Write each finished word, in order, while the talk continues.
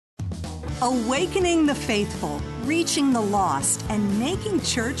Awakening the faithful, reaching the lost, and making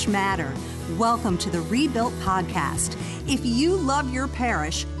church matter. Welcome to the Rebuilt Podcast. If you love your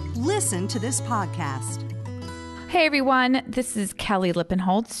parish, listen to this podcast. Hey everyone, this is Kelly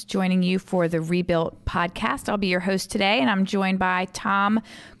Lippenholtz joining you for the Rebuilt Podcast. I'll be your host today, and I'm joined by Tom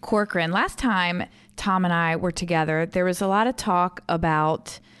Corcoran. Last time Tom and I were together, there was a lot of talk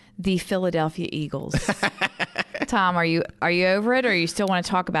about the Philadelphia Eagles. Tom, are you over it, or you still want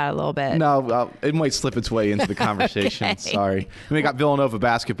to talk about it a little bit? No, it might slip its way into the conversation. Okay. Sorry. We got Villanova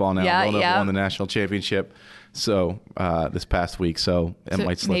basketball now. Villanova won the national championship this past week, so it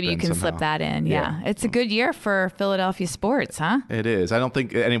might slip in maybe you can somehow. slip that in. Yeah. It's a good year for Philadelphia sports, huh? It is. I don't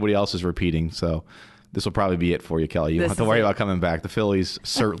think anybody else is repeating, so this will probably be it for you, Kelly. You don't have to worry about coming back. The Phillies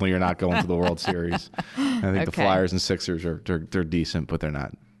certainly are not going to the World Series. I think the Flyers and Sixers they're decent, but they're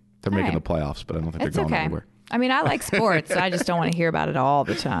not. They're making the playoffs, but I don't think they're going anywhere. I mean, I like sports. I just don't want to hear about it all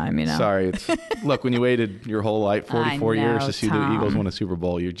the time, you know. Sorry. Look, when you waited your whole life, 44 years to see the Eagles win a Super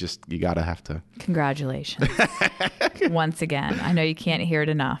Bowl, you got to have to. Congratulations. Once again. I know you can't hear it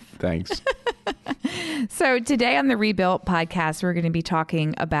enough. Thanks. So today on the Rebuilt Podcast, we're going to be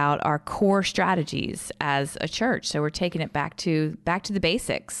talking about our core strategies as a church. So we're taking it back to the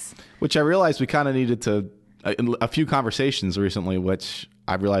basics. Which I realized we kind of needed to, a few conversations recently, which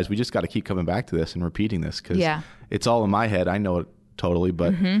I realized we just got to keep coming back to this and repeating this because it's all in my head. I know it totally,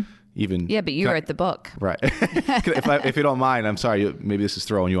 but even... Yeah, but you wrote the book. Right. if you don't mind, I'm sorry, maybe this is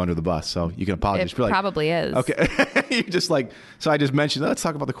throwing you under the bus, so you can apologize. It probably is. Okay. You're just like, so I just mentioned, let's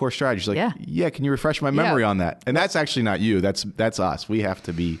talk about the core strategies. Like, yeah, can you refresh my memory on that? And that's actually not you. That's us. We have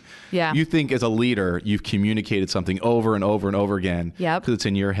to be... Yeah. You think as a leader, you've communicated something over and over and over again because it's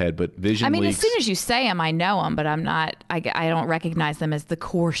in your head, but vision leaks. As soon as you say them, I know them, but I'm not, I don't recognize them as the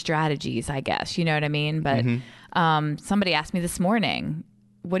core strategies, I guess. You know what I mean? But somebody asked me this morning,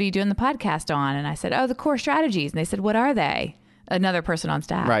 what are you doing the podcast on? And I said, the core strategies. And they said, what are they? Another person on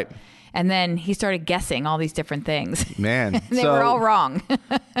staff. Right. And then he started guessing all these different things. Man. And they were all wrong.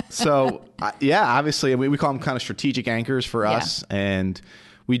 Obviously, we call them kind of strategic anchors for us. And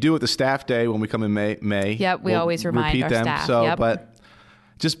we do it the staff day when we come in May. Yep, we always remind our staff. So, but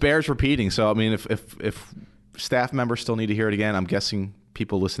just bears repeating. So, I mean, if staff members still need to hear it again, I'm guessing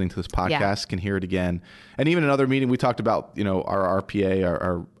people listening to this podcast can hear it again. And even another meeting, we talked about, our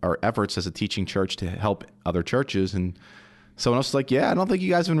RPA, our efforts as a teaching church to help other churches. And someone else was like, I don't think you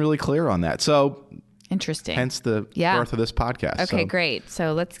guys have been really clear on that. So interesting. Hence the birth of this podcast. Okay, great.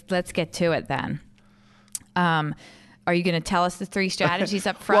 So let's get to it then. Are you going to tell us the three strategies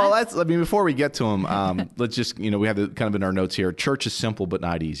up front? Well, before we get to them, let's just, we have kind of in our notes here, church is simple but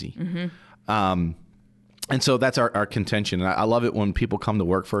not easy. And so that's our contention. And I love it when people come to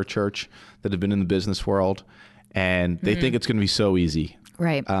work for a church that have been in the business world and they think it's going to be so easy.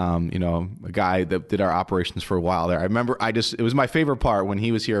 Right. A guy that did our operations for a while there. I remember it was my favorite part when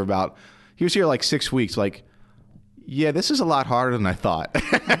he was here like 6 weeks, like, this is a lot harder than I thought.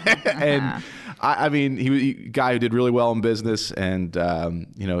 And he guy who did really well in business, and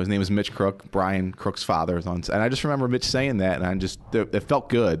his name is Mitch Crook, Brian Crook's father. And I just remember Mitch saying that, and it felt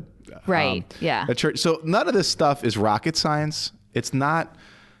good. Right. At church. So none of this stuff is rocket science. It's not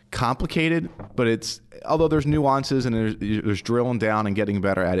complicated, but although there's nuances and there's drilling down and getting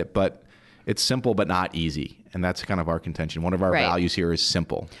better at it, but it's simple but not easy. And that's kind of our contention. One of our values here is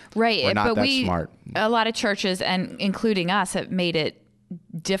simple. Right. We're not smart. A lot of churches, and including us, have made it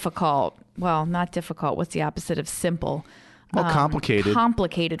difficult. Well, not difficult. What's the opposite of simple? Well, complicated.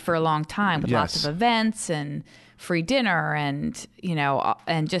 Complicated for a long time with lots of events and free dinner and,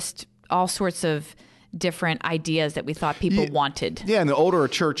 and just all sorts of different ideas that we thought people wanted. Yeah, and the older a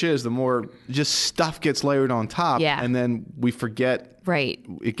church is, the more just stuff gets layered on top. Yeah. And then we forget. Right.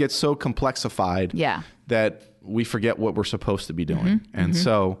 It gets so complexified that we forget what we're supposed to be doing. And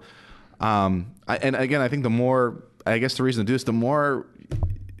so, and again, I think the reason to do this, the more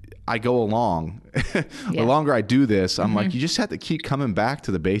I go along, the longer I do this, I'm like, you just have to keep coming back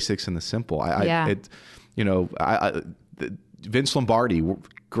to the basics and the simple. Vince Lombardi,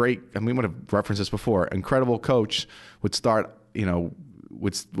 great. I mean, we would have referenced this before. Incredible coach would start,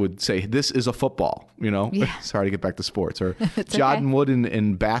 would say, this is a football, Sorry to get back to sports. Or John Wood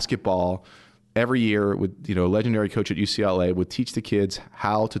in basketball every year with, legendary coach at UCLA would teach the kids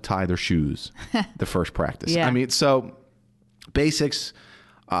how to tie their shoes the first practice. I mean, so basics.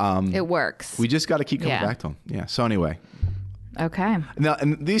 It works. We just got to keep coming back to them. Yeah. So anyway. Okay. Now,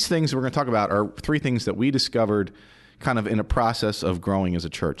 and these things we're going to talk about are three things that we discovered kind of in a process of growing as a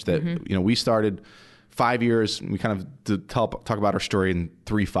church that, we started 5 years. We kind of talk about our story in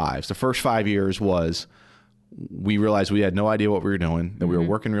 3 5s. The first 5 years was we realized we had no idea what we were doing, that we were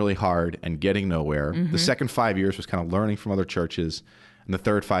working really hard and getting nowhere. The second 5 years was kind of learning from other churches. And the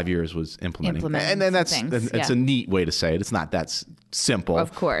third 5 years was implementing. And then it's a neat way to say it. It's not that simple.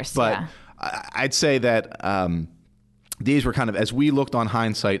 Of course. But I'd say that these were kind of, as we looked on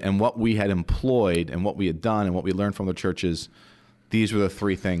hindsight and what we had employed and what we had done and what we learned from the churches, these were the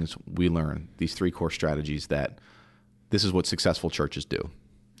three things we learned, these three core strategies that this is what successful churches do.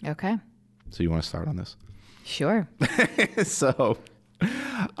 Okay. So you want to start on this? Sure. So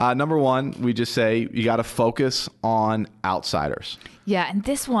number one, we just say you got to focus on outsiders. Yeah, and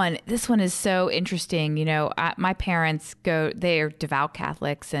this one is so interesting. You know, my parents they are devout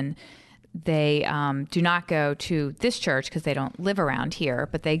Catholics, and they do not go to this church because they don't live around here,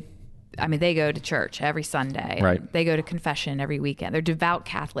 but they go to church every Sunday. Right. They go to confession every weekend. They're devout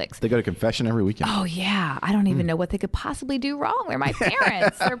Catholics. They go to confession every weekend. Oh yeah, I don't even know what they could possibly do wrong. They're my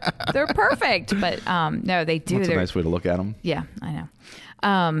parents. they're perfect, but no, they do. That's a nice way to look at them. Yeah, I know.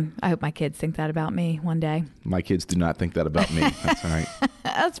 I hope my kids think that about me one day. My kids do not think that about me. That's all right.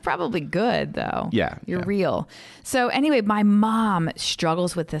 That's probably good, though. Yeah. You're real. So anyway, my mom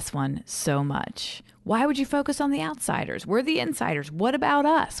struggles with this one so much. Why would you focus on the outsiders? We're the insiders. What about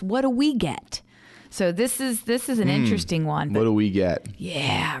us? What do we get? So this is an interesting one. What do we get?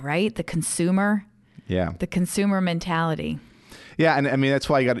 Yeah, right? The consumer. Yeah. The consumer mentality. Yeah, and I mean that's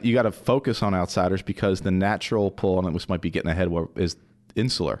why you got to focus on outsiders, because the natural pull, and this might be getting ahead, is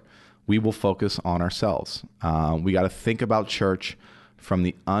insular. We will focus on ourselves. We got to think about church from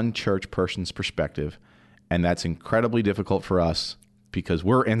the unchurched person's perspective, and that's incredibly difficult for us because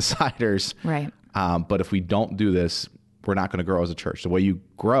we're insiders. Right. But if we don't do this, we're not going to grow as a church. The way you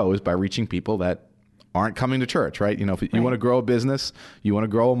grow is by reaching people that aren't coming to church, right? You know, if you want to grow a business, you want to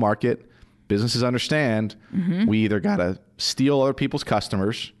grow a market, businesses understand we either got to steal other people's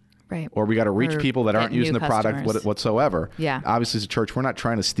customers, right, or we got to reach people that aren't using the product whatsoever. Yeah. Obviously, as a church, we're not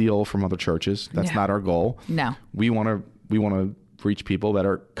trying to steal from other churches. That's not our goal. No. We want to reach people that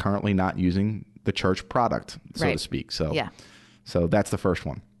are currently not using the church product, so to speak. So that's the first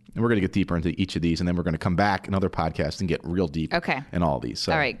one. And we're going to get deeper into each of these, and then we're going to come back another podcast and get real deep in all of these.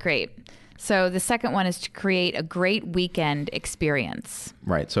 So. All right, great. So the second one is to create a great weekend experience.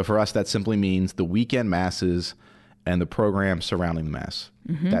 Right. So for us, that simply means the weekend masses and the program surrounding the mass.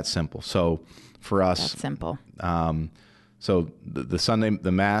 That's simple. So for us, that's simple. So the Sunday,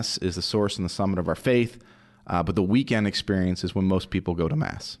 the mass is the source and the summit of our faith, but the weekend experience is when most people go to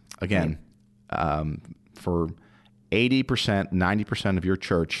mass. Again, for 80%, 90% of your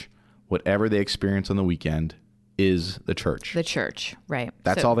church, whatever they experience on the weekend is the church. The church, right.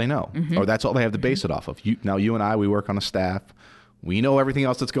 That's all they know, or that's all they have to base it off of. You and I, we work on a staff. We know everything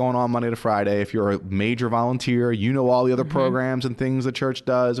else that's going on Monday to Friday. If you're a major volunteer, you know all the other programs and things the church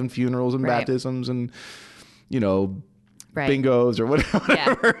does, and funerals and baptisms and, bingos or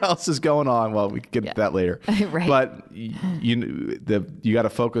whatever else is going on. Well, we can get to that later. Right. But you got to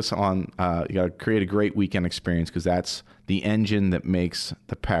focus on, you got to create a great weekend experience, because that's the engine that makes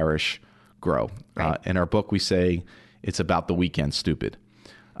the parish grow. Right. In our book, we say it's about the weekend stupid.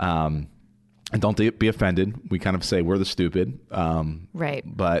 And don't be offended. We kind of say we're the stupid. Right.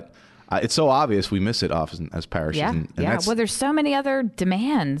 But it's so obvious we miss it often as parishes. Yeah. And well, there's so many other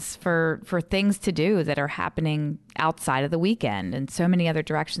demands for things to do that are happening outside of the weekend, and so many other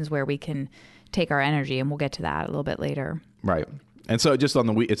directions where we can take our energy. And we'll get to that a little bit later. Right. And so just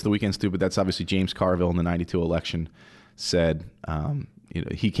on it's the weekend stupid. That's obviously James Carville in the 92 election said,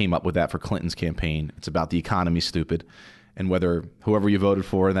 he came up with that for Clinton's campaign. It's about the economy stupid. And whoever you voted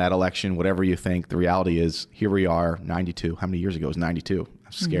for in that election, whatever you think, the reality is here we are, 92. How many years ago was 92?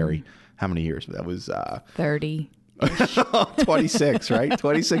 That's scary. How many years? That was 30. 26, right?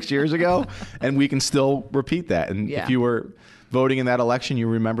 26 years ago. And we can still repeat that. And if you were voting in that election, you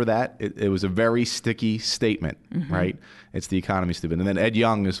remember that. It was a very sticky statement, right? It's the economy stupid. And then Ed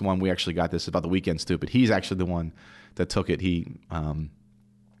Young is one, we actually got this about the weekend stupid. He's actually the one that took it. He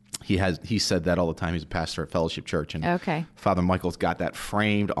said that all the time. He's a pastor at Fellowship Church, and Father Michael's got that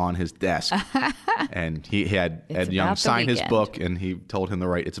framed on his desk. And he had Ed Young sign his book, and he told him to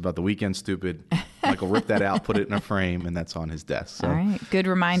write, "It's about the weekend, stupid." Michael ripped that out, put it in a frame, and that's on his desk. So, all right, good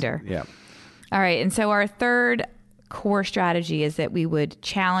reminder. Yeah. All right, and so our third core strategy is that we would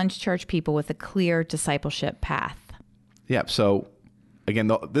challenge church people with a clear discipleship path. Yeah. So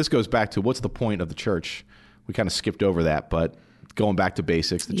again, this goes back to what's the point of the church? We kind of skipped over that, but going back to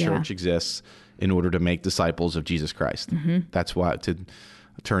basics, the church exists in order to make disciples of Jesus Christ. That's why, to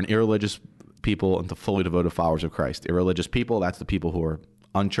turn irreligious people into fully devoted followers of Christ. Irreligious people, that's the people who are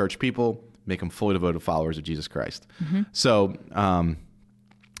unchurched people, make them fully devoted followers of Jesus Christ. So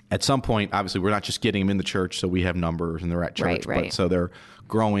at some point, obviously, we're not just getting them in the church so we have numbers and they're at church, Right. but so they're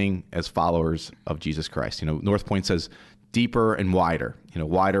growing as followers of Jesus Christ. North Point says deeper and wider.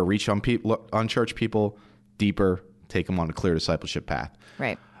 Wider, reach on people, on church people. Deeper, take them on a clear discipleship path.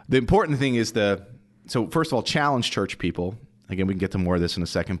 Right. The important thing is so first of all, challenge church people. Again, we can get to more of this in a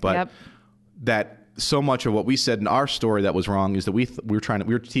second, but that so much of what we said in our story that was wrong is that we were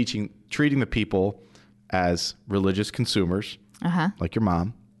treating the people as religious consumers, like your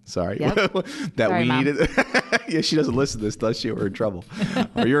mom. Sorry. Yep. We needed. Yeah, she doesn't listen to this, does she? We're in trouble.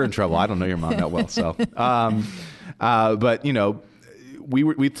 Or you're in trouble. I don't know your mom that well. So, but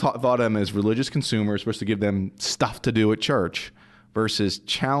we thought of them as religious consumers, supposed to give them stuff to do at church, versus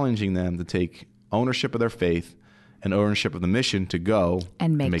challenging them to take ownership of their faith and ownership of the mission to go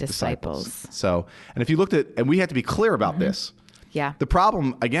and make disciples. So, and if you looked at, and we had to be clear about this. Yeah. The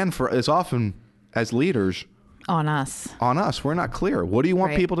problem again is often as leaders. On us. We're not clear. What do you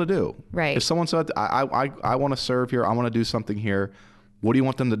want people to do? Right. If someone said, I want to serve here, I want to do something here, what do you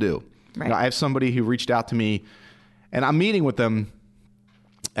want them to do? Right. I have somebody who reached out to me, and I'm meeting with them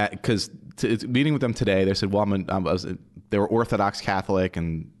meeting with them today. They said, well, they were Orthodox Catholic,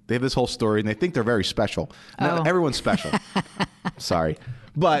 and they have this whole story, and they think they're very special. Now, everyone's special. Sorry.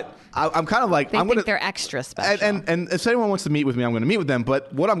 But I'm kind of like, they think they're extra special. And if anyone wants to meet with me, I'm going to meet with them.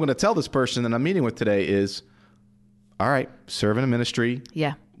 But what I'm going to tell this person that I'm meeting with today is, all right, serve in a ministry.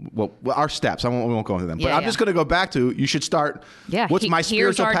 Yeah. Well, our steps. We won't go into them. But I'm just going to go back to, you should start, what's my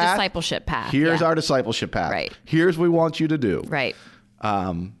spiritual path? Here's our discipleship path. Here's our discipleship path. Right. Here's what we want you to do. Right.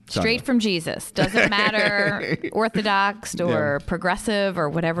 Straight from Jesus. Doesn't matter Orthodox or progressive or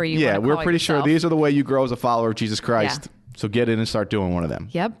whatever you want to call we're pretty yourself. sure these are the way you grow as a follower of Jesus Christ. Yeah. So get in and start doing one of them.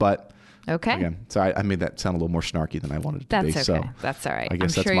 Yep. But okay. Again, sorry, I made that sound a little more snarky than I wanted it to be. That's okay. So that's all right. I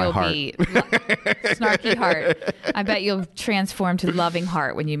guess I'm that's sure my you'll heart. be snarky heart. I bet you'll transform to loving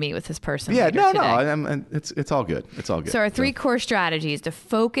heart when you meet with this person. Yeah, later no. It's all good. It's all good. So our three core strategies: to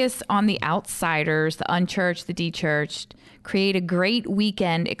focus on the outsiders, the unchurched, the dechurched, create a great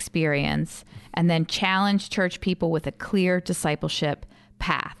weekend experience, and then challenge church people with a clear discipleship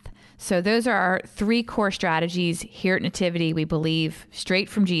path. So those are our three core strategies here at Nativity, we believe, straight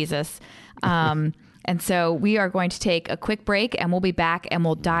from Jesus. And so we are going to take a quick break, and we'll be back, and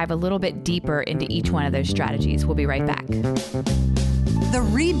we'll dive a little bit deeper into each one of those strategies. We'll be right back. The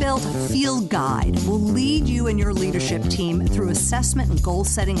Rebuilt Field Guide will lead you and your leadership team through assessment and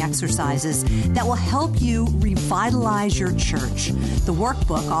goal-setting exercises that will help you revitalize your church. The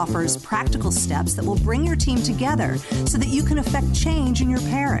workbook offers practical steps that will bring your team together so that you can affect change in your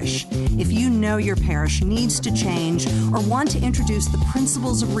parish. If you know your parish needs to change or want to introduce the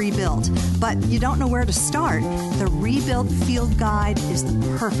principles of Rebuilt, but you don't know where to start, the Rebuilt Field Guide is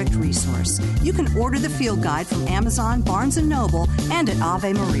the perfect resource. You can order the Field Guide from Amazon, Barnes & Noble, and at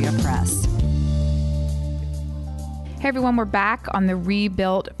Ave Maria Press. Hey everyone, we're back on the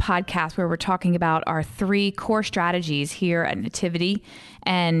Rebuilt podcast where we're talking about our three core strategies here at Nativity.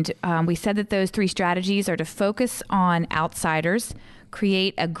 And we said that those three strategies are to focus on outsiders,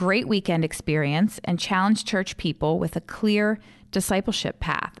 create a great weekend experience, and challenge church people with a clear discipleship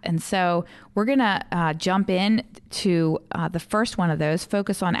path. And so we're going to jump in to the first one of those,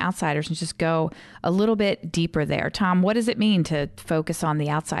 focus on outsiders, and just go a little bit deeper there. Tom, what does it mean to focus on the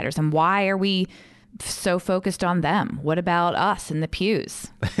outsiders, and why are we so focused on them? What about us in the pews?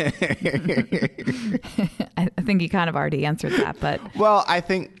 I think you kind of already answered that, but well, I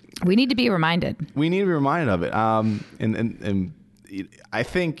think we need to be reminded. We need to be reminded of it. And I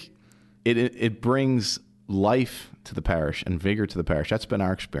think it brings life to the parish and vigor to the parish. That's been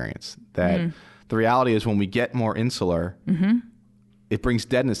our experience. That the reality is when we get more insular, it brings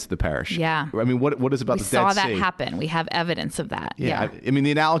deadness to the parish. Yeah. I mean, what is about the Dead Sea? We saw that happen. We have evidence of that. Yeah. I mean,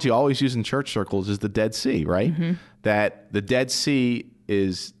 the analogy always used in church circles is the Dead Sea, right? That the Dead Sea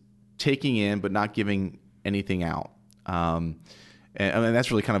is taking in but not giving anything out. And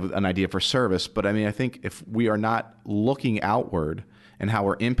that's really kind of an idea for service. But I mean, I think if we are not looking outward and how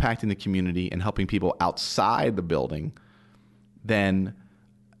we're impacting the community and helping people outside the building, then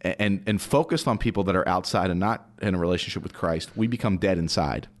and focused on people that are outside and not in a relationship with Christ, we become dead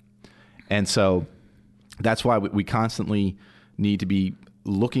inside. And so that's why we constantly need to be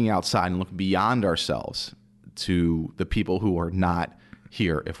looking outside and look beyond ourselves to the people who are not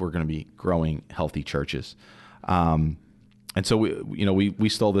here if we're going to be growing healthy churches. And so we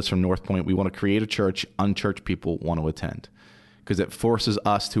stole this from North Point. We want to create a church unchurched people want to attend, because it forces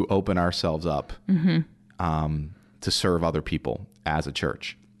us to open ourselves up to serve other people as a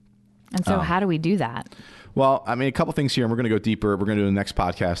church. And so how do we do that? Well, I mean, a couple things here, and we're going to go deeper. We're going to do the next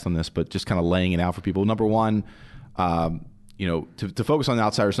podcast on this, but just kind of laying it out for people. Number one, to focus on the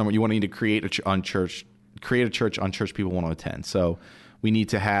outsiders, you want to need to create a church on church people want to attend. So we need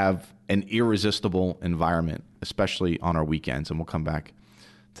to have an irresistible environment, especially on our weekends, and we'll come back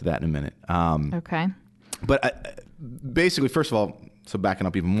to that in a minute. Okay. But basically, first of all, so backing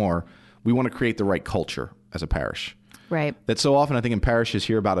up even more, we want to create the right culture as a parish. Right. That so often I think in parishes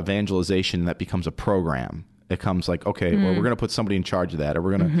hear about evangelization that becomes a program. It comes like, okay, well, we're going to put somebody in charge of that, or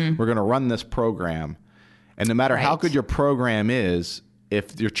we're going to run this program. And no matter how good your program is,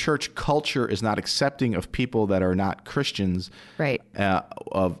 if your church culture is not accepting of people that are not Christians, right,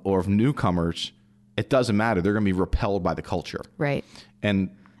 or of newcomers, it doesn't matter. They're going to be repelled by the culture. Right. And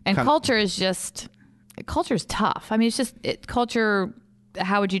culture is tough. I mean, it's just culture.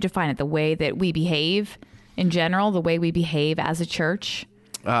 How would you define it? The way that we behave in general, the way we behave as a church.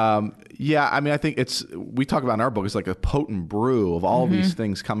 Yeah, I mean, I think we talk about in our book, it's like a potent brew of all these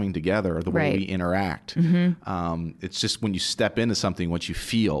things coming together, the way we interact. It's just when you step into something, what you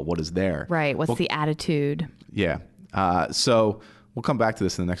feel, what is there. Right. What's the attitude? Yeah. So we'll come back to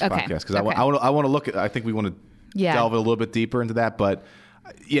this in the next podcast, because I want to look at, I think we want to delve a little bit deeper into that. But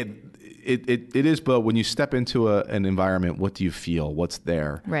yeah, it is, but when you step into an environment, what do you feel? What's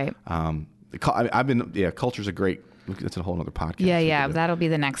there? Right. Culture's a great, that's a whole other podcast. Yeah. That'll be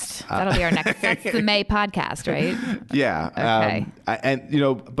our next, that's the May podcast, right? Yeah.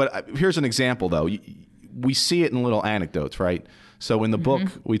 Okay. But here's an example though. We see it in little anecdotes, right? So in the book,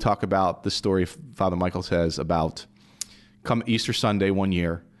 we talk about the story Father Michael says about come Easter Sunday one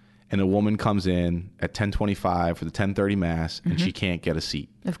year, and a woman comes in at 10:25 for the 10:30 Mass, and she can't get a seat.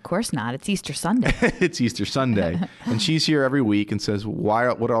 Of course not. It's Easter Sunday. It's Easter Sunday. And she's here every week and says,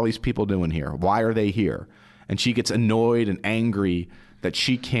 what are all these people doing here? Why are they here? And she gets annoyed and angry that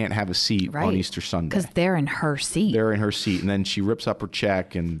she can't have a seat on Easter Sunday. Because they're in her seat. They're in her seat. And then she rips up her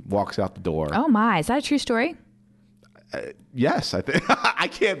check and walks out the door. Oh, my. Is that a true story? Yes, I think. I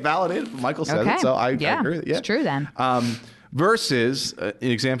can't validate it, but Michael says it, so I agree with it. Yeah. It's true then. Versus an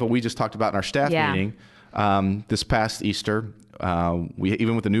example we just talked about in our staff meeting this past Easter. We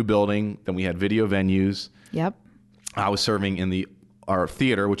even with the new building, then we had video venues. Yep. I was serving in our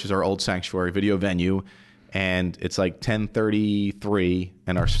theater, which is our old sanctuary video venue, and it's like 10:33,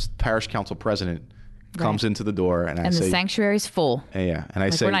 and our parish council president comes into the door, and the sanctuary's full. Yeah, and I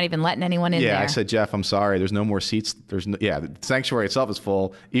say we're not even letting anyone in there. Yeah, I said, Jeff, I'm sorry, there's no more seats. The sanctuary itself is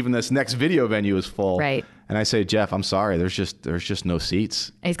full. Even this next video venue is full. Right. And I say, Jeff, I'm sorry, there's just no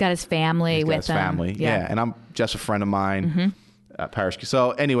seats. And he's got his family with him. Family, yeah. And I'm just a friend of mine, parish.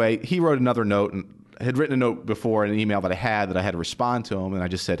 So anyway, he wrote another note and had written a note before in an email that I had to respond to him, and I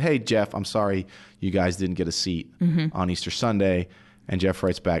just said, hey, Jeff, I'm sorry you guys didn't get a seat on Easter Sunday. And Jeff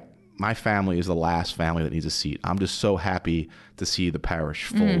writes back, my family is the last family that needs a seat. I'm just so happy to see the parish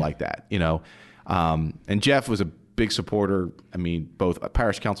full like that, And Jeff was a big supporter. I mean, both a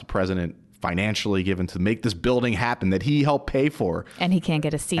parish council president, financially given to make this building happen that he helped pay for. And he can't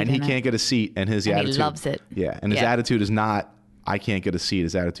get a seat. And he can't get a seat. And his attitude. He loves it. Yeah. And his attitude is not, I can't get a seat.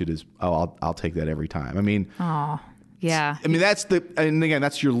 His attitude is, I'll take that every time. I mean, yeah. I mean, and again,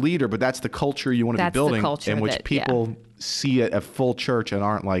 that's your leader, but that's the culture you want to be building, in which people see a full church and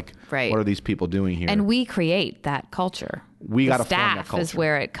aren't like, what are these people doing here? And we create that culture. We got to form that culture. Staff is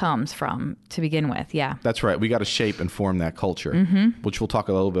where it comes from to begin with. Yeah. That's right. We got to shape and form that culture, which we'll talk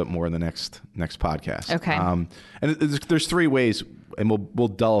a little bit more in the next podcast. Okay. And there's three ways, and we'll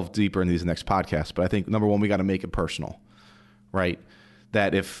delve deeper into these next podcasts. But I think number one, we got to make it personal, right?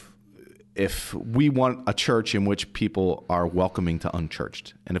 That if we want a church in which people are welcoming to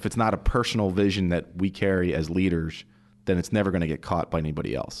unchurched, and if it's not a personal vision that we carry as leaders, then it's never going to get caught by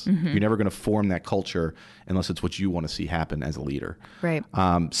anybody else. You're never going to form that culture unless it's what you want to see happen as a leader. Right.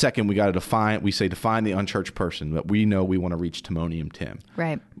 Second, we got to define the unchurched person that we know we want to reach Timonium Tim.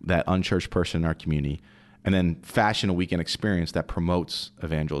 Right. That unchurched person in our community. And then fashion a weekend experience that promotes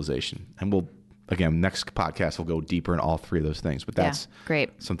evangelization. And next podcast, we'll go deeper in all three of those things. But that's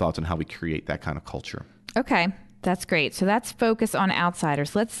great. Some thoughts on how we create that kind of culture. Okay. That's great. So that's focus on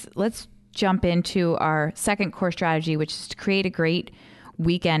outsiders. Let's jump into our second core strategy, which is to create a great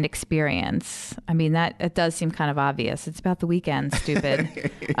weekend experience. I mean, it does seem kind of obvious. It's about the weekend, stupid.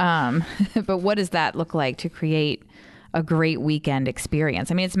 But what does that look like to create a great weekend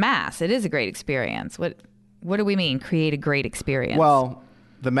experience? I mean, it's Mass. It is a great experience. What do we mean, create a great experience? Well,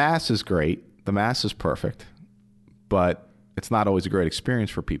 the Mass is great. The Mass is perfect. But it's not always a great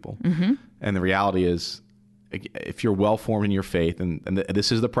experience for people. And the reality is, if you're well-formed in your faith, and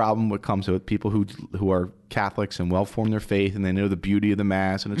this is the problem what comes with people who are Catholics and well-formed in their faith, and they know the beauty of the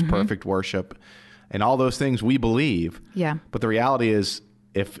Mass and its perfect worship and all those things we believe. Yeah. But the reality is,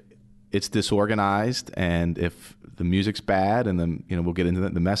 if it's disorganized and if the music's bad, and then we'll get into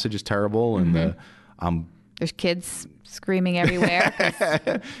that. The message is terrible, and there's kids screaming everywhere,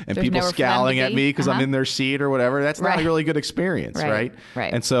 and people scowling at me because I'm in their seat or whatever. That's not a really good experience, right?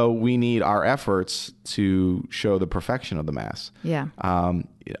 Right. And so we need our efforts to show the perfection of the Mass. Yeah. One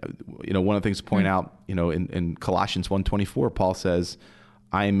of the things to point out, in Colossians 1:24, Paul says,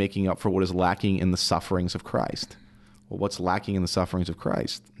 I am making up for what is lacking in the sufferings of Christ. Well, what's lacking in the sufferings of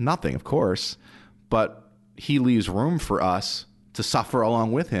Christ? Nothing, of course, but he leaves room for us to suffer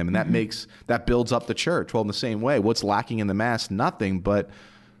along with him. And that builds up the church. Well, in the same way, what's lacking in the Mass? Nothing, but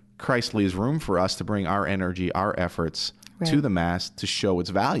Christ leaves room for us to bring our energy, our efforts to the Mass to show its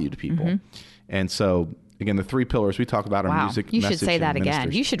value to people. And so, again, the 3 pillars we talk about are music, you message, should say that and again.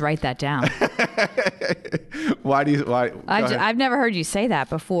 ministers. You should write that down. Why? I've never heard you say that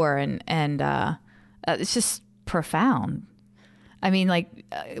before, and it's just profound. I mean,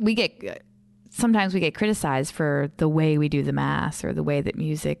 sometimes we get criticized for the way we do the Mass or the way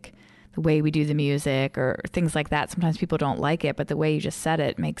we do the music or things like that. Sometimes people don't like it, but the way you just said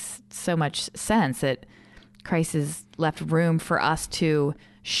it makes so much sense that Christ has left room for us to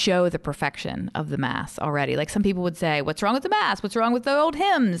show the perfection of the Mass already. Like some people would say, what's wrong with the Mass? What's wrong with the old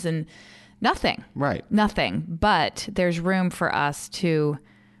hymns? And nothing. Right. Nothing. But there's room for us to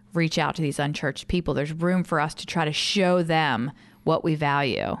reach out to these unchurched people. There's room for us to try to show them what we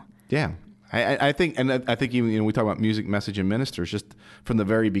value. Yeah. I think even we talk about music, message, and ministers, just from the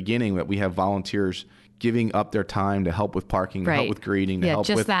very beginning that we have volunteers giving up their time to help with parking, to help with greeting, to help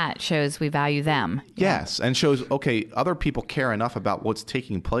with... that shows we value them. Yes, and shows, okay, other people care enough about what's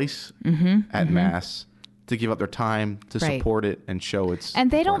taking place at Mass to give up their time to support it and show its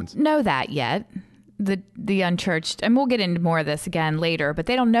And they importance. don't know that yet, the unchurched, and we'll get into more of this again later, but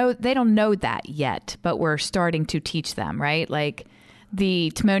they don't know that yet, but we're starting to teach them, right? Like...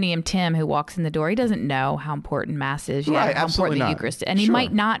 The Timonium Tim who walks in the door, he doesn't know how important Mass is, how important the Eucharist is. And he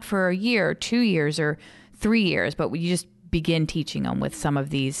might not for a year, 2 years, or 3 years, but you just begin teaching them with some of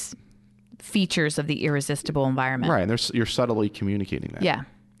these features of the irresistible environment. Right, and you're subtly communicating that. Yeah.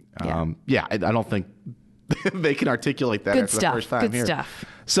 I don't think they can articulate that after the first time Good here. stuff.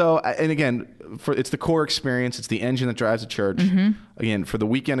 So, and again, it's the core experience. It's the engine that drives the church. Again, for the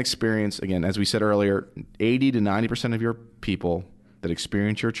weekend experience, again, as we said earlier, 80 to 90% of your people that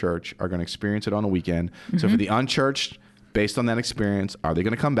experience your church are going to experience it on a weekend. So for the unchurched, based on that experience, are they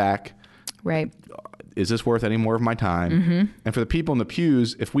going to come back? Right. Is this worth any more of my time? And for the people in the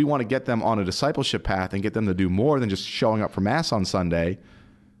pews, if we want to get them on a discipleship path and get them to do more than just showing up for Mass on Sunday,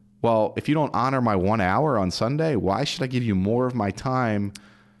 well, if you don't honor my 1 hour on Sunday, why should I give you more of my time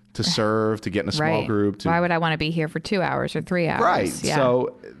to serve, to get in a small group? Why would I want to be here for 2 hours or 3 hours? Right. Yeah.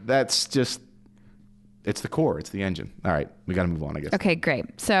 So that's just... It's the core. It's the engine. All right. We got to move on, I guess. Okay,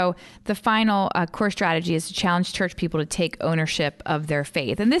 great. So the final core strategy is to challenge church people to take ownership of their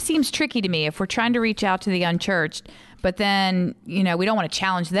faith. And this seems tricky to me if we're trying to reach out to the unchurched, but then, we don't want to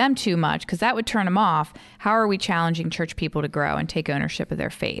challenge them too much because that would turn them off. How are we challenging church people to grow and take ownership of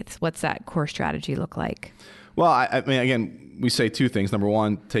their faith? What's that core strategy look like? Well, I mean, again, we say 2 things. Number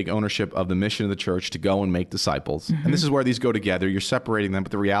 1, take ownership of the mission of the church to go and make disciples. And this is where these go together. You're separating them,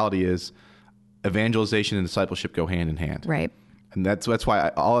 but the reality is evangelization and discipleship go hand in hand. Right. And that's why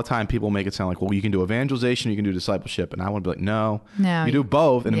all the time people make it sound like, well, you can do evangelization, you can do discipleship. And I want to be like, no, you do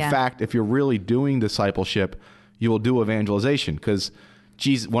both. And in fact, if you're really doing discipleship, you will do evangelization because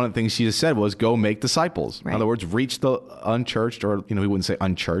Jesus, one of the things Jesus said was go make disciples. Right. In other words, reach the unchurched, or, we wouldn't say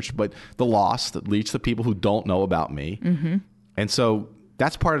unchurched, but the lost, reach the people who don't know about me. And so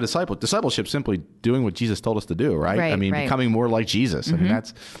that's part of discipleship, simply doing what Jesus told us to do, right? I mean, becoming more like Jesus. I mean,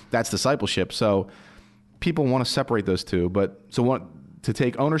 that's discipleship. So people want to separate those two, but to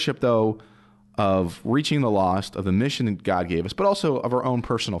take ownership, though, of reaching the lost, of the mission that God gave us, but also of our own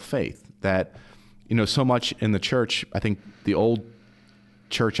personal faith. That, so much in the church, I think the old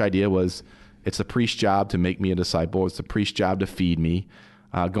church idea was it's the priest's job to make me a disciple. It's the priest's job to feed me.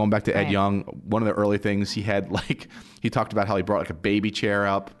 Going back to Ed Young, one of the early things he had, he talked about how he brought a baby chair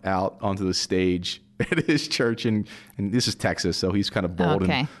out onto the stage at his church, and this is Texas, so he's kind of bold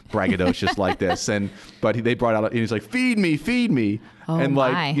and braggadocious like this. But they brought out, and he's like, feed me, and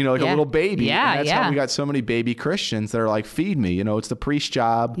like a little baby. Yeah, and that's how we got so many baby Christians that are like, feed me. It's the priest's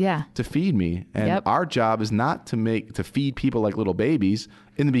job to feed me, and our job is not to feed people like little babies.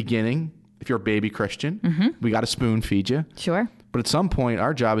 In the beginning, if you're a baby Christian, we got to spoon feed you. Sure. But at some point,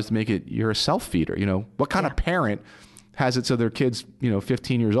 our job is to make it, you're a self-feeder. What kind of parent has it so their kid's,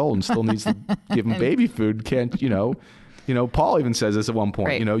 15 years old and still needs to give them baby food? Paul even says this at one point.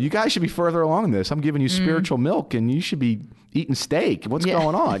 Right. You guys should be further along this. I'm giving you spiritual milk, and you should be eating steak. What's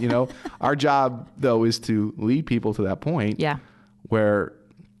going on? Our job, though, is to lead people to that point where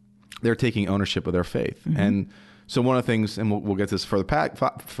they're taking ownership of their faith. Mm-hmm. And so one of the things, and we'll get this further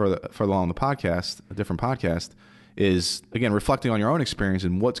along the podcast, a different podcast, is, again, reflecting on your own experience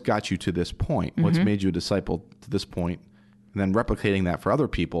and what's got you to this point, what's made you a disciple to this point, and then replicating that for other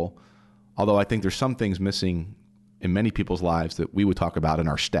people. Although I think there's some things missing in many people's lives that we would talk about in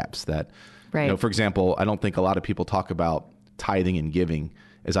our steps that, for example, I don't think a lot of people talk about tithing and giving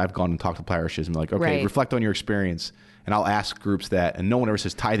as I've gone and talked to parishes and like, okay, reflect on your experience. And I'll ask groups that, and no one ever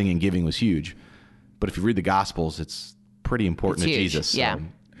says tithing and giving was huge. But if you read the Gospels, it's pretty important to Jesus. Yeah.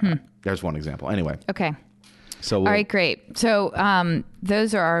 So, there's one example. Anyway. Okay. So all right, great. So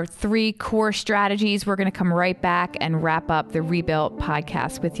those are our 3 core strategies. We're going to come right back and wrap up the Rebuilt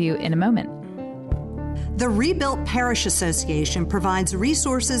podcast with you in a moment. The Rebuilt Parish Association provides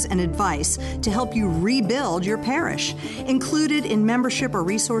resources and advice to help you rebuild your parish. Included in membership are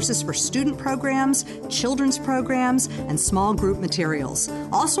resources for student programs, children's programs, and small group materials.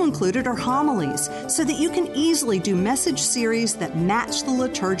 Also included are homilies so that you can easily do message series that match the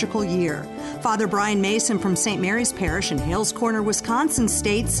liturgical year. Father Brian Mason from St. Mary's Parish in Hales Corner, Wisconsin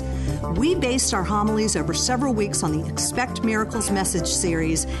states, "We based our homilies over several weeks on the Expect Miracles message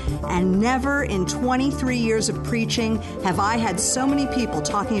series, and never in 23 years of preaching have I had so many people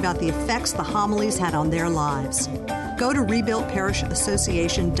talking about the effects the homilies had on their lives." Go to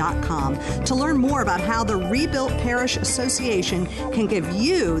rebuiltparishassociation.com to learn more about how the Rebuilt Parish Association can give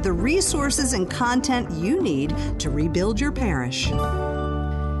you the resources and content you need to rebuild your parish.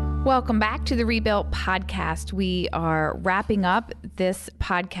 Welcome back to the Rebuilt podcast. We are wrapping up this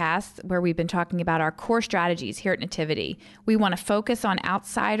podcast where we've been talking about our core strategies here at Nativity. We want to focus on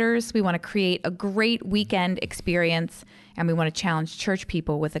outsiders. We want to create a great weekend experience, and we want to challenge church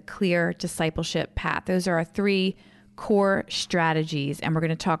people with a clear discipleship path. Those are our 3 core strategies, and we're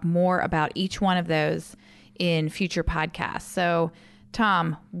going to talk more about each one of those in future podcasts. So,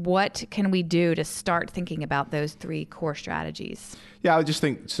 Tom, what can we do to start thinking about those 3 core strategies? Yeah, I would just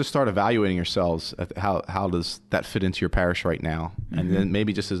think to start evaluating yourselves. How does that fit into your parish right now? And then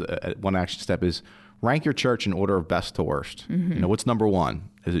maybe just as one action step is rank your church in order of best to worst. What's number 1?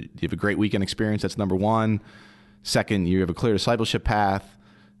 Do you have a great weekend experience? That's number 1. Second, you have a clear discipleship path.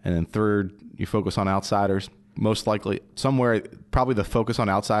 And then third, you focus on outsiders. Most likely somewhere, probably the focus on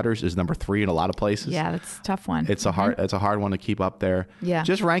outsiders is number 3 in a lot of places. Yeah, that's a tough one. It's a hard one to keep up there. Yeah.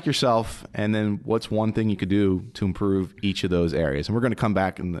 Just rank yourself, and then what's one thing you could do to improve each of those areas. And we're going to come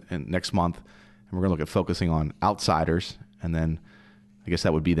back in next month, and we're going to look at focusing on outsiders. And then I guess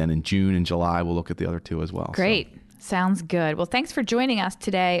that would be then in June and July, we'll look at the other 2 as well. Great. So. Sounds good. Well, thanks for joining us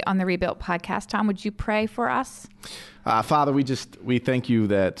today on the Rebuilt podcast. Tom, would you pray for us? Father, we thank you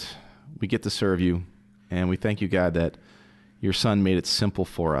that we get to serve you. And we thank you, God, that your Son made it simple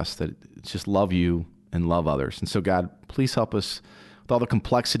for us, that it's just love you and love others. And so, God, please help us with all the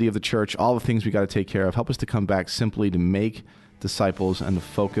complexity of the church, all the things we got to take care of. Help us to come back simply to make disciples and to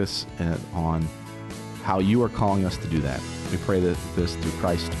focus on how you are calling us to do that. We pray this through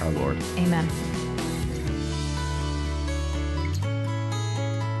Christ our Lord. Amen.